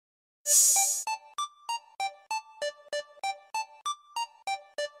How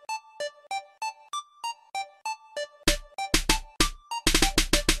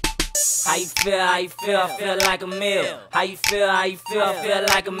you feel? How you feel? I feel like a meal. How you feel? How you feel? I feel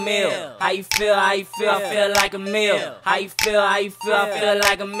like a meal. How you feel? How you feel? I feel like a meal. How you feel? How you feel? I feel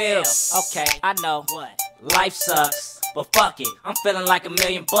like a meal. Okay, I know what life sucks, but fuck it, I'm feeling like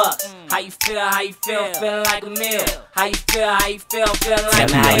 $1,000,000. How you feel? How you feel? I'm feeling like a meal. How you feel? How you feel? I'm feeling like a meal. Tell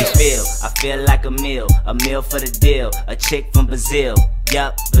me how you feel. I feel like a meal for the deal. A chick from Brazil.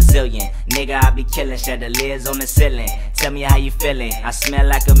 Yup, Brazilian. Nigga, I be killing, shed the lids on the ceiling. Tell me how you feeling. I smell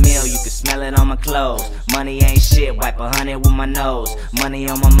like a meal, you can smell it on my clothes. Money ain't shit, wipe 100 with my nose. Money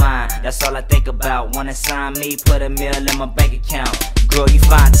on my mind, that's all I think about. Wanna sign me, put $1,000,000 in my bank account. Girl, you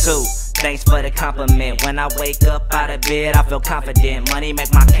fine too, thanks for the compliment. When I wake up out of bed, I feel confident. Money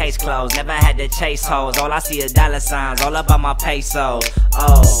make my case close, never had to chase hoes. All I see is dollar signs, all about my pesos.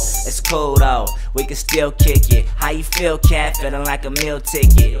 Oh, it's cool though, we can still kick it. How you feel, cat? Feeling like a meal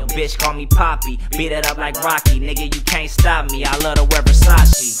ticket. Bitch call me Poppy, beat it up like Rocky. Nigga, you can't stop me, I love to wear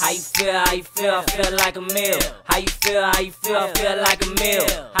Versace. How you feel? How you feel? I feel like a meal. How you feel? How you feel? I feel like a meal.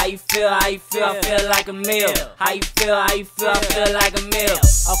 How you feel? How you feel? I feel like a meal. How you feel? How you feel? I feel like a meal.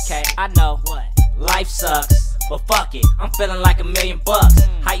 Okay, I know what life sucks, but fuck it, I'm feeling like $1,000,000.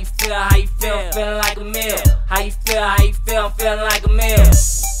 How you feel? How you feel? I'm feeling like a meal. How you feel? How you feel? I'm feeling like a meal.